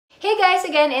Hey guys,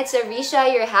 again, it's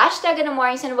Ariexia, your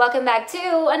 #GandangMorenx, and welcome back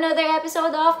to another episode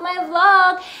of my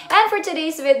vlog. And for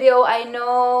today's video, I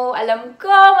know, alam ko,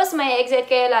 mas mai-excite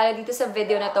kayo lalo dito sa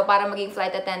video na to para maging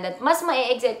flight attendant. Mas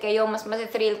mai-excite kayo, mas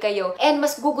thrill kayo, and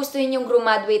mas gugustuhin yung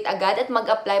graduate agad at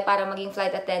mag-apply para maging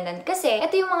flight attendant. Kasi,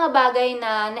 ito yung mga bagay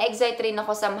na na-excite rin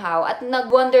ako somehow at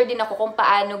nag-wonder din ako kung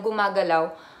paano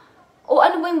gumagalaw o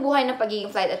ano ba yung buhay ng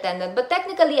pagiging flight attendant. But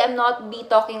technically, I'm not be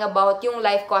talking about yung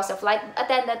life cost of flight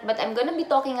attendant, but I'm gonna be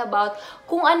talking about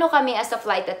kung ano kami as a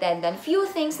flight attendant. Few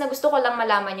things na gusto ko lang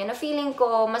malaman nyo na feeling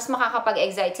ko mas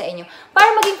makakapag-excite sa inyo.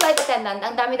 Para maging flight attendant,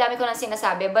 ang dami-dami ko nang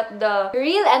sinasabi, but the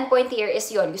real endpoint here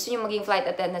is yun. Gusto nyo maging flight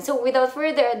attendant. So without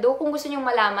further ado, kung gusto nyo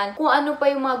malaman kung ano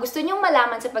pa yung mga gusto nyo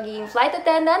malaman sa pagiging flight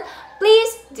attendant,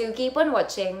 please do keep on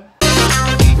watching.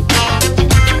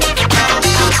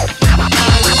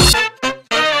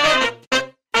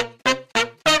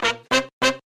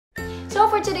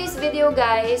 For today's video,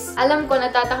 guys, alam ko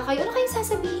natataka kayo, ano kayong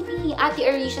sasabihin ni Ate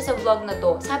Ariexia sa vlog na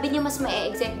to? Sabi niya mas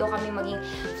ma-excite daw kami maging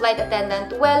flight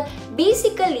attendant. Well,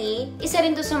 basically, isa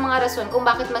rin to sa mga rason kung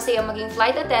bakit masaya maging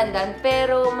flight attendant,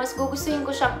 pero mas gugustuhin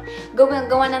ko siyang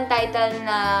gawa ng title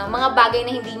na mga bagay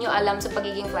na hindi nyo alam sa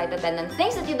pagiging flight attendant.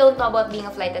 Things that you don't know about being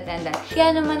a flight attendant.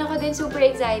 Kaya naman ako din super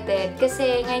excited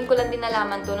kasi ngayon ko lang din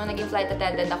nalaman to nung naging flight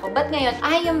attendant ako. But ngayon,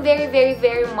 I am very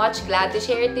much glad to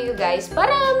share it to you guys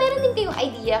para meron din kayong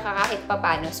idea kahit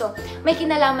papano. So, may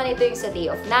kinalaman ito yung sa day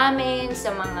off namin, sa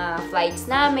mga flights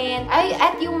namin,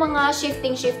 at yung mga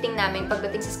shifting namin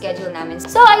pagdating sa schedule namin.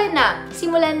 So, ayun na.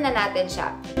 Simulan na natin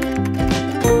siya.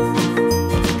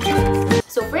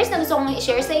 So, first na gusto kong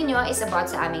i-share sa inyo is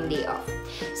about sa aming day off.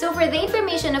 So, for the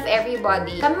information of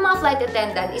everybody, kami mga flight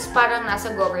attendant is parang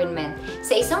nasa government.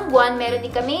 Sa isang buwan, meron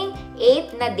din kaming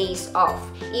 8 na days off.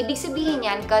 Ibig sabihin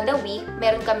yan, kada week,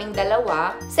 meron kaming 2.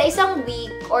 Sa isang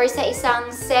week or sa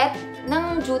isang set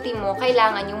ng duty mo,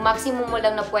 kailangan yung maximum mo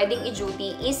lang na pwedeng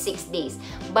i-duty is 6 days.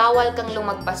 Bawal kang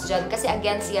lumagpas dyan kasi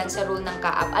against yan sa rule ng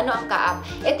CAAP. Ano ang CAAP?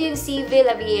 Ito yung Civil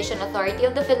Aviation Authority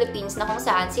of the Philippines na kung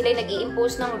saan sila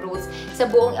nag-i-impose ng rules sa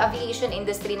buong aviation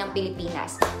industry ng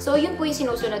Pilipinas. So, yun po yung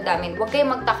sinusunod namin. Huwag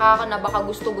kayong magtaka na baka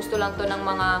gusto-gusto lang to ng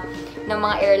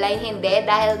mga airline. Hindi,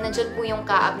 dahil nandyan po yung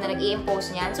CAAP na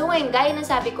nag-i-impose niyan. So, ngayon, gaya ng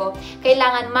sabi ko,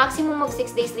 kailangan maximum of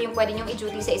 6 days na yung pwede nyong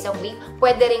i-duty sa isang week.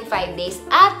 Pwede ring 5 days.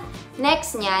 At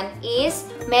next niyan is,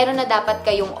 meron na dapat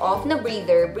kayong off na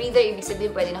breather. Breather, ibig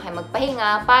sabihin, pwede na kayo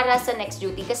magpahinga para sa next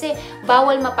duty. Kasi,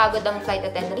 bawal mapagod ang flight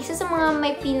attendant. Isa sa mga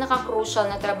may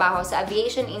pinaka-crucial na trabaho sa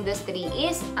aviation industry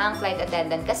is ang flight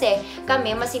attendant. Kasi,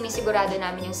 kami, mas sinisigurado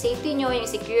namin yung safety nyo, yung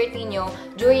security nyo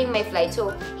during my flight.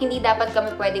 So, hindi dapat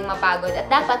kami pwedeng mapagod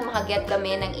at dapat makaget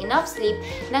kami ng enough sleep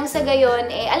nang sa gayon,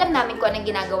 alam namin kung anong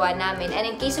ginagawa namin. And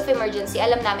in case of emergency,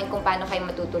 alam namin kung paano kayo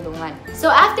matutulungan.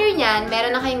 So, after nyan,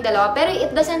 meron na kayong 2. Pero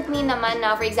it doesn't mean naman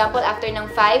na, for example, after ng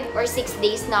 5 or 6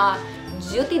 days na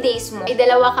duty days mo, ay 2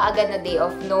 ka agad na day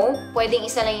off. No, pwedeng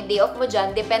isa lang yung day off mo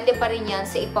dyan. Depende pa rin yan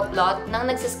sa ipa-plot ng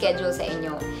nagsaschedule sa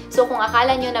inyo. So, kung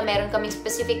akala nyo na meron kaming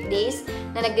specific days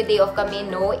na nagde-day off kami,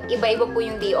 no, iba-iba po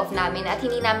yung day off namin at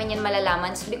hindi namin yan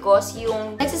malalaman because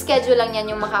yung nagsaschedule lang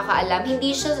yan yung makakaalam.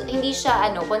 Hindi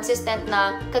siya consistent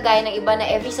na kagaya ng iba na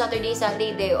every Saturday,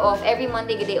 Sunday day off, every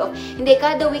Monday day off. Hindi,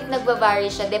 kada week nagva-vary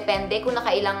siya. Depende kung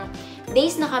nakailang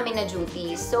days na kami na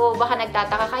duty. So, baka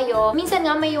nagtataka kayo. Minsan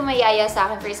nga may umayaya sa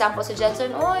akin. For example, sa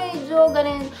Jensen, "Oy, Jo,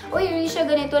 ganito. Oy, Ariexia,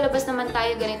 ganito. Labas naman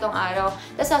tayo ganitong araw."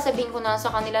 Tapos sasabihin ko na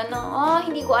sa kanila na,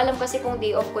 hindi ko alam kasi kung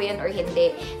day off ko yan or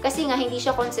hindi. Kasi nga, hindi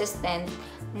siya consistent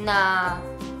na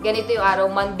ganito yung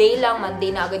araw. Monday na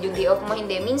agad yung day off mo.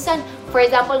 Hindi. Minsan, for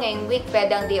example, ngayong week,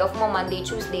 pwede ang day off mo Monday,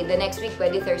 Tuesday. The next week,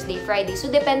 pwede Thursday, Friday. So,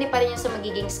 depende pa rin yun sa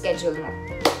magiging schedule mo.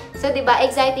 So, diba,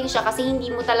 exciting siya kasi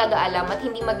hindi mo talaga alam at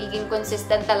hindi magiging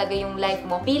consistent talaga yung life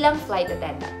mo bilang flight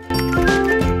attendant.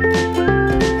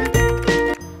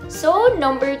 So,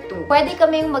 number 2, pwede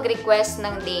kaming mag-request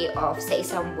ng day off sa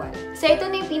isang buwan. So, ito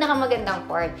na yung pinakamagandang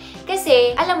part.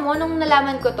 Kasi, alam mo, nung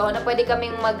nalaman ko to, na pwede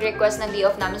kaming mag-request ng day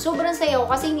off namin, sobrang saya ko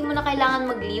kasi hindi mo na kailangan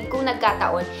mag-leave kung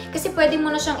nagkataon. Kasi pwede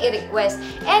mo na siyang i-request.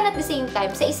 And at the same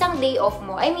time, sa isang day off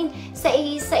mo,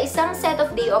 sa isang set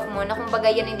of day off mo, na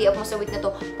kumbaga yan yung day off mo sa week na to,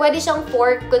 pwede siyang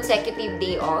 4 consecutive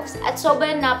day offs. At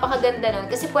sobrang napakaganda nun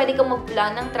kasi pwede kang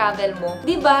mag-plan ng travel mo.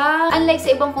 Diba? Unlike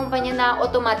sa ibang kumpanya na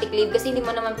automatic leave kasi hindi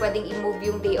mo naman pwedeng i-move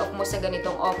yung day off mo mo sa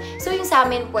ganitong off. So, yung sa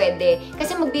amin pwede.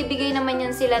 Kasi magbibigay naman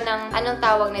yan sila ng, anong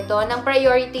tawag nito, ng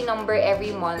priority number every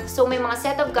month. So, may mga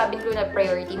set of cabin crew na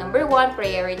priority number 1,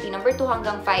 priority number 2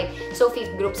 hanggang 5. So,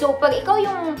 5th group. So, pag ikaw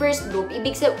yung first group,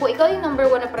 kung ikaw yung number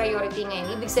 1 na priority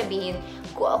ngayon, ibig sabihin,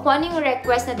 kung ano yung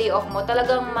request na day off mo,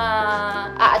 talagang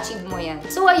ma-achieve mo yan.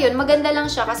 So, ayun, maganda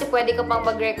lang siya kasi pwede ka pang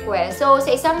mag-request. So,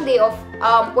 sa isang day off,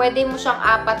 pwede mo siyang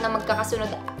 4 na magkakasunod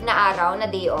na araw na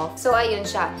day off. So, ayun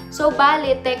siya. So,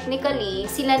 bali, technically,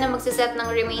 sila na magsiset ng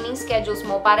remaining schedules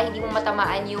mo para hindi mo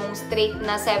matamaan yung straight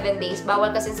na 7 days.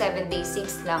 Bawal kasi 7 days,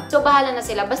 6 lang. So, bahala na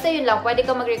sila. Basta yun lang, pwede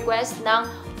ka mag-request ng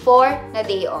 4 na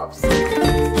day offs.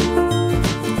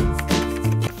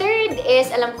 Is,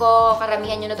 alam ko,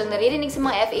 karamihan nyo na itong naririnig sa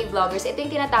mga FA vloggers, ito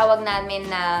yung tinatawag namin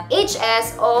na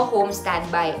HS o home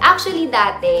standby. Actually,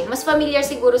 dati, mas familiar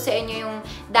siguro sa inyo yung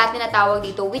dati na tawag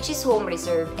dito, which is home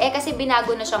reserve. Kasi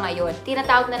binago na siya ngayon.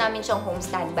 Tinatawag na namin siyang home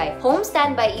standby. Home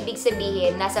standby, ibig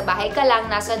sabihin, nasa bahay ka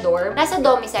lang, nasa dorm, nasa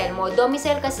domicile mo.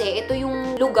 Domicile kasi, ito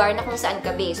yung lugar na kung saan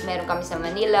ka base. Meron kami sa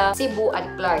Manila, Cebu,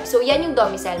 at Clark. So, yan yung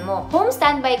domicile mo. Home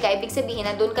standby ka, ibig sabihin,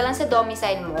 nandun ka lang sa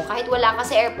domicile mo, kahit wala ka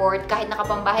sa airport, kahit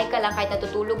nakapambahay ka lang, kahit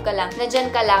natutulog ka lang, nandyan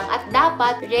ka lang, at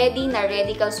dapat ready na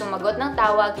ready kang sumagot ng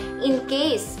tawag in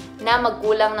case na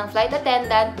magkulang ng flight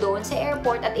attendant doon sa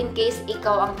airport at in case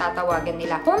ikaw ang tatawagan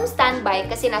nila. Home standby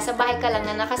kasi nasa bahay ka lang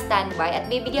na naka-standby at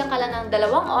bibigyan ka lang ng 2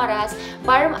 oras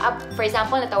para, for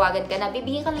example, natawagan ka na,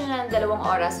 bibigyan ka lang ng 2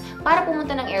 oras para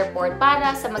pumunta ng airport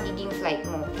para sa magiging flight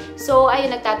mo. So, ayun,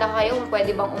 nagtataka kayo kung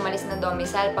pwede bang umalis na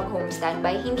domicile pag home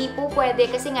standby. Hindi po pwede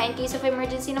kasi nga in case of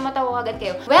emergency na matawagan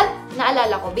kayo. Well,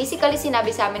 naalala ko, basically sinabi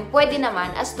sa amin, pwede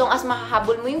naman as long as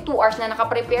makahabol mo yung 2 hours na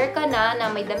nakaprepare ka na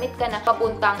may damit ka na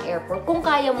papuntang airport. Kung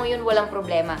kaya mo yun, walang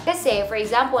problema. Kasi, for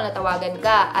example, natawagan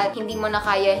ka at hindi mo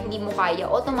kaya,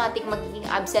 automatic magiging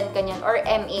absent ka niyan or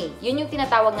MA. Yun yung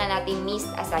tinatawag nga natin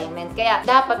missed assignment. Kaya,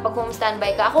 dapat pag home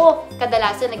standby ka, ako,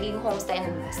 kadalasan naging home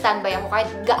standby ako kahit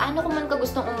gaano ko man ka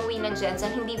gustong umuwi ng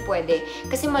Jensen, hindi pwede.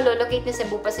 Kasi malolocate na sa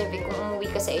Cebu Pacific kung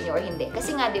umuwi ka sa inyo or hindi.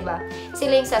 Kasi nga, diba,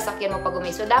 sila yung sasakyan mo pag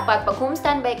umuwi. So, dapat, pag home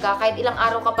standby ka, kahit ilang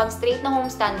araw ka pang straight na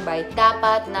home standby,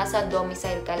 dapat nasa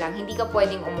domicile ka lang. Hindi ka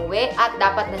pwedeng umuwi at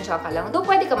dapat nandiyan ka lang. Doon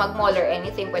pwede ka mag-mall or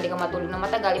anything, pwede ka matulog ng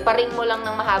matagal, iparing mo lang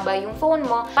ng mahaba yung phone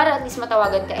mo para at least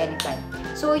matawagan ka anytime.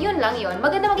 So, yun lang yun.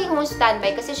 Maganda maging home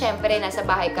standby kasi syempre, nasa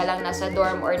bahay ka lang, nasa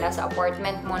dorm or nasa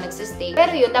apartment mo, nagsistay.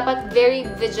 Pero yun, dapat very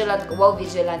vigilant. Wow,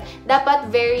 vigilant. Dapat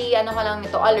very,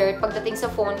 alert pagdating sa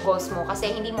phone calls mo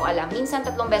kasi hindi mo alam. Minsan,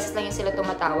 3 beses lang yun sila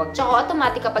tumatawag. Tsaka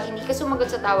automatic kapag hindi ka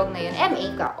sumagot sa tawag na yun, MA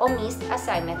ka o missed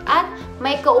assignment at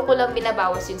may kaukulang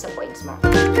binabawas yun sa points mo.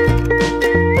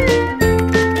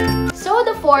 So,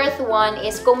 the 4th one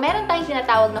is kung meron tayong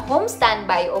tinatawag na home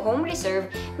standby o home reserve,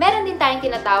 meron din tayong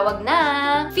tinatawag na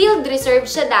field reserve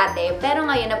siya dati. Pero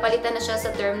ngayon, napalitan na siya sa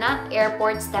term na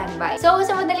airport standby. So,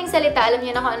 sa madaling salita, alam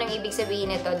niyo na kung anong ibig sabihin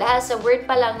nito. Dahil sa word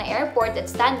pa lang na airport at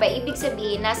standby, ibig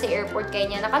sabihin, nasa airport kayo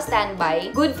niya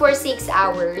naka-standby, good for 6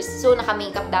 hours. So,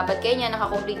 naka-makeup dapat kayo niya,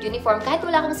 naka-complete uniform. Kahit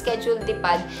wala kang scheduled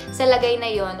dipad sa lagay na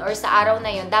yon or sa araw na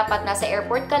yon, dapat nasa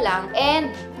airport ka lang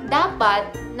and dapat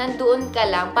nandoon ka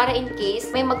lang para in case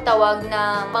may magtawag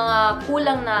ng mga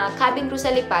kulang na cabin crew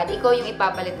sa lipad, ikaw yung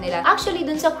ipapalit nila. Actually,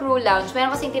 dun sa crew lounge,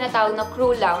 meron kasing tinatawag na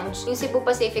crew lounge, yung Cebu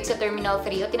Pacific sa Terminal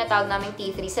 3, o tinatawag namin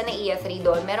T3 sa NAIA 3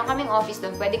 doon. Meron kaming office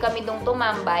doon, pwede kami doon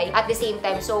tumambay at the same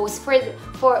time. So,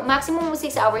 for maximum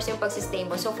 6 hours yung pagsistay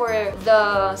mo. So, for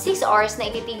the 6 hours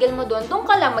na ititigil mo doon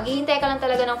ka lang, maghihintay ka lang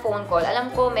talaga ng phone call. Alam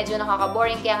ko, medyo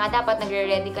nakaka-boring, kaya nga dapat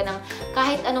nagre-ready ka ng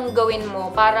kahit anong gawin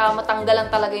mo para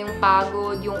matanggalan talaga yung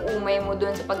pagod, yung umay mo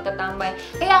doon sa pagtatambay.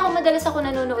 Kaya madalas ako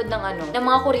nanonood ng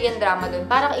mga Korean drama doon.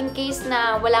 Para in case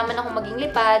na wala man akong maging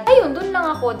lipad, ayun, doon lang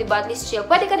ako, diba? At least chill.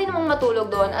 Pwede ka rin namang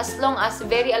matulog doon as long as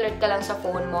very alert ka lang sa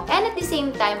phone mo. And at the same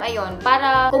time, ayun,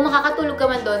 para kung makakatulog ka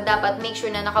man doon, dapat make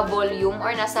sure na naka-volume or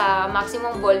nasa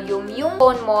maximum volume yung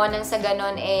phone mo nang sa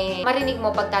ganon, marinig mo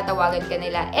pagtatawagan ka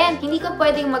nila. And hindi ka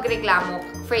pwedeng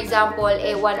magreklamo. For example,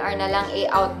 1 hour na lang,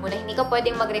 out mo na. Hindi ka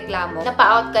pwedeng magreklamo.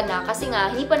 Napa-out ka na kasi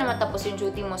nga, hindi pa naman tapos yung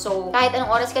duty mo. So, kahit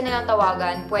anong oras ka nilang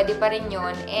tawagan, pwede pa rin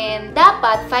yun. And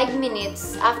dapat, 5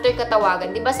 minutes after ka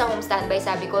tawagan, di ba sa home standby,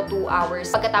 sabi ko, 2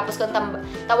 hours. Pagkatapos kang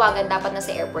tawagan, dapat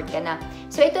nasa airport ka na.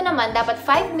 So, ito naman, dapat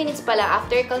 5 minutes pala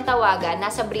after kang tawagan,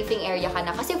 nasa briefing area ka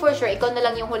na. Kasi for sure, ikaw na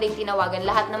lang yung huling tinawagan.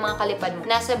 Lahat ng mga kalipad mo,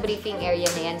 nasa briefing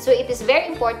area na yan. So, it is very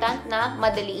important na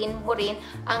madaliin mo rin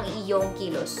ang iyong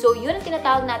kilos. So, yun ang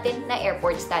tinatawag natin na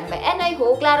airport standby. And I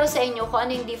hope, klaro sa inyo kung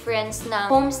ano yung difference ng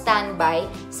home standby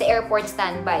sa airport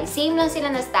standby. Same lang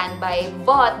sila na standby,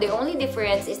 but the only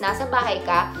difference is nasa bahay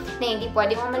ka na hindi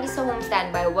pwedeng umalis sa home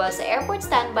standby, while sa airport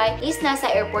standby is nasa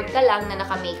airport ka lang na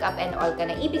naka-makeup and all ka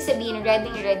na. Ibig sabihin,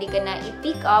 ready ka na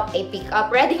i-pick up,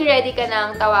 ready ka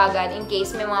na tawagan in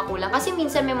case may mga kulang. Kasi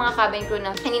minsan may mga cabin crew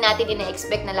na hindi natin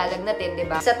ina-expect na lalagnatin,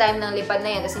 diba? Sa time ng lipad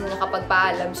na yan, kasi hindi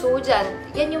nakapagpaalam. So, dyan,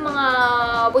 yan yung mga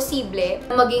posible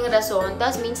maging rason.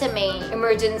 Tapos, minsan may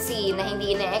emergency na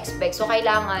hindi ina-expect. So,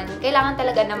 kailangan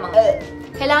talaga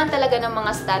ng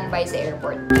mga standby sa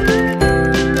airport.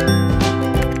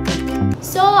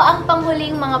 So, ang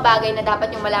panghuling mga bagay na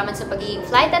dapat yung malaman sa pagiging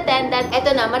flight attendant,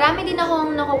 eto na, marami din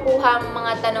akong nakukuha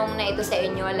mga tanong na ito sa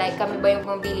inyo. Like, kami ba yung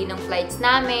pumili ng flights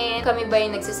namin? Kami ba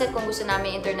yung nagsiset kung gusto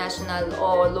namin international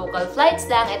o local flights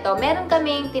lang? Eto, meron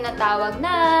kaming tinatawag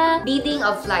na bidding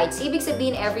of flights. Ibig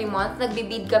sabihin, every month,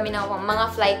 nagbibid kami ng mga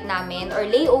flight namin or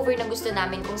layover na gusto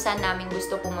namin kung saan namin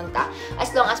gusto pumunta.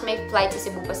 As long as may flight sa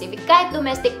Cebu Pacific. Kahit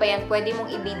domestic pa yan, pwede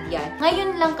mong i-bid yan.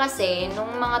 Ngayon lang kasi,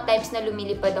 nung mga times na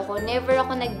lumilipad ako, never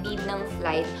ako nag-bid ng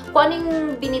flight. Kung ano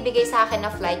yung binibigay sa akin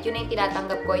na flight, yun na yung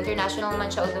tinatanggap ko. International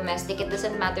man siya o domestic, it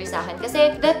doesn't matter sa akin.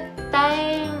 Kasi that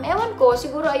time, ewan ko,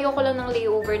 siguro ayoko lang ng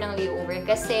layover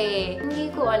kasi hindi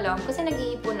ko alam. Kasi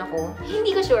nag-iipon ako.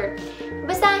 Hindi ko sure.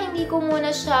 Basta hindi ko muna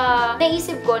siya,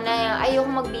 naisip ko na ayoko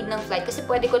mag-bid ng flight kasi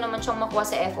pwede ko naman siyang makuha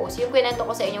sa FOC. Yung kwento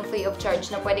ko sa inyong free of charge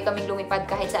na pwede kaming lumipad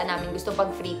kahit saan namin gusto pag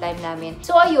free time namin.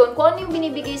 So ayun, kung ano yung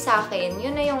binibigay sa akin,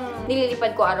 yun na yung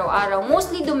nililipad ko araw-araw.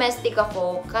 Mostly domestic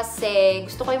ako kasi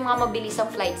gusto ko yung mga mabilisang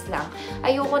flights lang.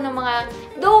 Ayoko ng mga,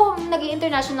 though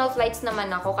nag-international flights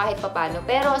naman ako kahit papano,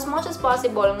 pero as much as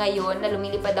possible ngayon na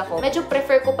lumilipad ako, medyo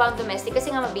prefer ko pa ang domestic kasi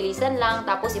nga mabilisan lang,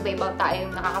 tapos iba-ibang tayo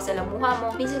yung nakakasalamuha mo.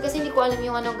 Minsan kasi hindi ko alam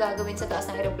yung anong gagawin sa taas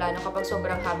ng eroplano kapag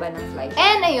sobrang haba ng flight.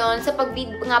 And ayun, sa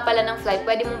pag-bid nga pala ng flight,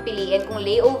 pwede mong piliin kung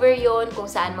layover yon, kung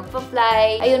saan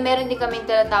magpa-fly. Ayun, meron din kaming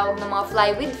tinatawag ng mga fly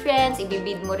with friends,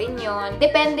 ibibid mo rin yon.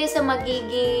 Depende sa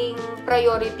magiging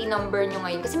priority number nyo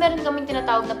ngayon. Kasi meron kaming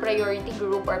tinatawag na priority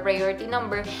group or priority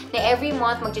number na every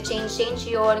month mag-change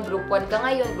yon. Group 1 ka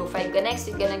ngayon, group 5 ka next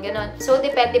week, ganon. So,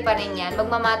 depende pa rin yan.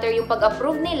 Magmamatter yung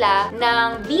pag-approve nila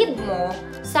ng bid mo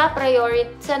sa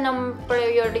priority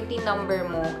number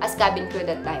mo as cabin crew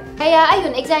that time. Kaya,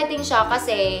 ayun, exciting siya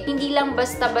kasi hindi lang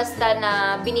basta-basta na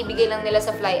binibigay lang nila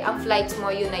sa ang flights mo,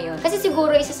 yun na yun. Kasi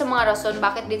siguro isa sa mga rason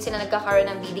bakit din sila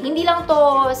nagkakaroon ng bidding. Hindi lang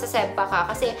to sa SEPA ka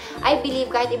kasi I believe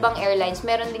kahit ibang airlines,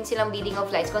 meron din silang bidding of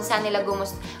flights kung saan nila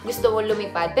gusto mo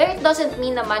lumipad. Pero it doesn't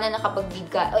mean naman na nakapag-bid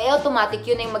ka. Automatic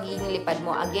yun na yung magiging lipad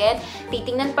mo. Again,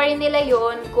 titingnan pa rin nila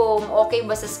yun kung okay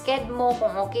ba sa sked mo,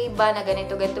 kung okay ba na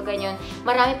ganito, ganyan.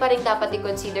 Marami pa rin dapat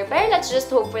i-consider. Pero let's just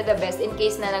hope for the best in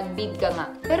case na nag-bid ka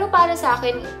nga. Pero para sa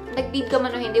akin, nag-bid ka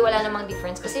man o hindi, wala namang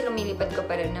difference kasi lumilipad ka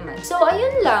pa rin naman. So,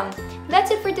 ayun lang.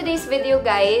 That's it for today's video,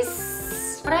 guys.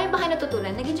 Marami ba kayo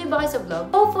natutunan? Nag-enjoy ba kayo sa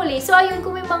vlog? Hopefully. So, ayun,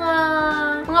 kung may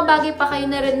mga bagay pa kayo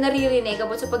na naririnig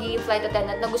about sa pagiging flight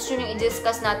attendant na gusto nyo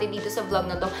i-discuss natin dito sa vlog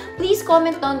na to, please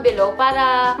comment down below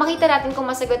para makita natin kung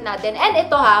masagot natin. And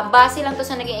ito ha, base lang to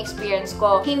sa naging experience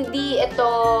ko. Hindi ito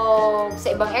sa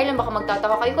ibang airline, baka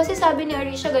magtataka kayo kasi sabi ni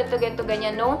Ariexia, ganito,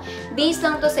 ganyan, no? Base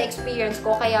lang to sa experience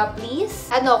ko, kaya please,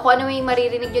 kung ano may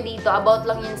maririnig nyo dito, about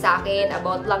lang yun sa akin,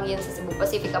 about lang yun sa Cebu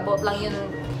Pacific, about lang yun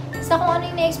sa kung ano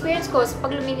yung na-experience ko sa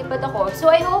pag lumilipad ako. So,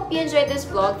 I hope you enjoyed this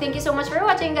vlog. Thank you so much for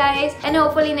watching, guys. And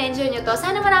hopefully, na-enjoy nyo to.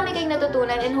 Sana marami kayong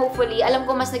natutunan and hopefully, alam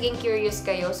ko mas naging curious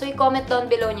kayo. So, i-comment down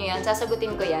below nyo yan.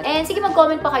 Sasagutin ko yan. And sige,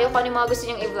 mag-comment pa kayo kung ano yung mga gusto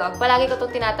nyong i-vlog. Palagi ko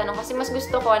itong tinatanong kasi mas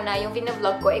gusto ko na yung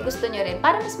vlog ko, gusto nyo rin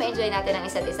para mas ma-enjoy natin ang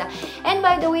isa't isa. And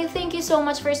by the way, thank you so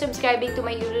much for subscribing to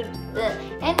my YouTube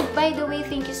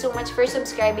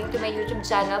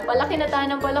channel. Palaki na tayo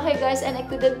ng palaki, guys, and I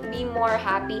couldn't be more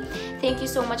happy. Thank you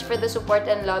so much for the support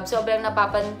and love. Sobrang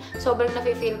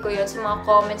nafe-feel ko yun sa mga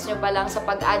comments nyo pa lang, sa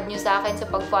pag-add nyo sa akin, sa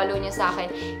pag-follow nyo sa akin.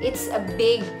 It's a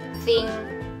big thing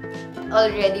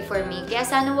already for me. Kaya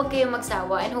sana huwag kayong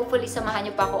magsawa and hopefully samahan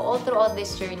nyo pa ako all throughout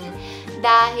this journey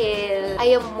dahil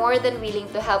I am more than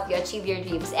willing to help you achieve your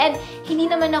dreams. And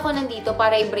hindi naman ako nandito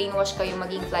para i-brainwash kayo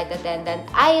maging flight attendant.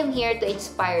 I am here to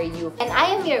inspire you. And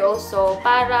I am here also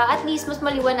para at least mas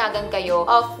maliwanagan kayo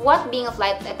of what being a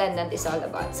flight attendant is all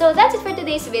about. So that's it for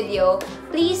today's video.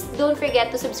 Please don't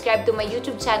forget to subscribe to my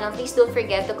YouTube channel. Please don't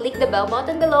forget to click the bell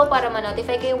button below para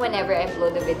ma-notify kayo whenever I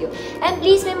upload a video. And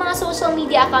please, may mga social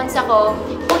media accounts ako.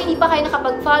 Kung hindi pa kayo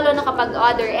nakapag-follow,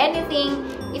 nakapag-order anything,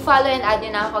 i-follow and add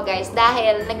nyo na ako, guys.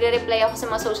 Dahil nagre-reply ako sa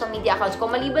mga social media accounts ko.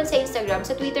 Maliban sa Instagram,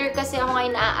 sa Twitter kasi ako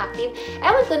ngayon na-active.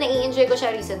 Ewan ko, na-i-enjoy ko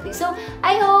siya recently. So,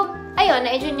 I hope, ayun,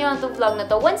 na-enjoy nyo ang vlog na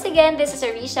to. Once again, this is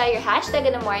Ariexia, your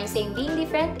 #GandangMorenx, saying being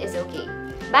different is okay.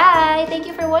 Bye! Thank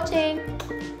you for watching!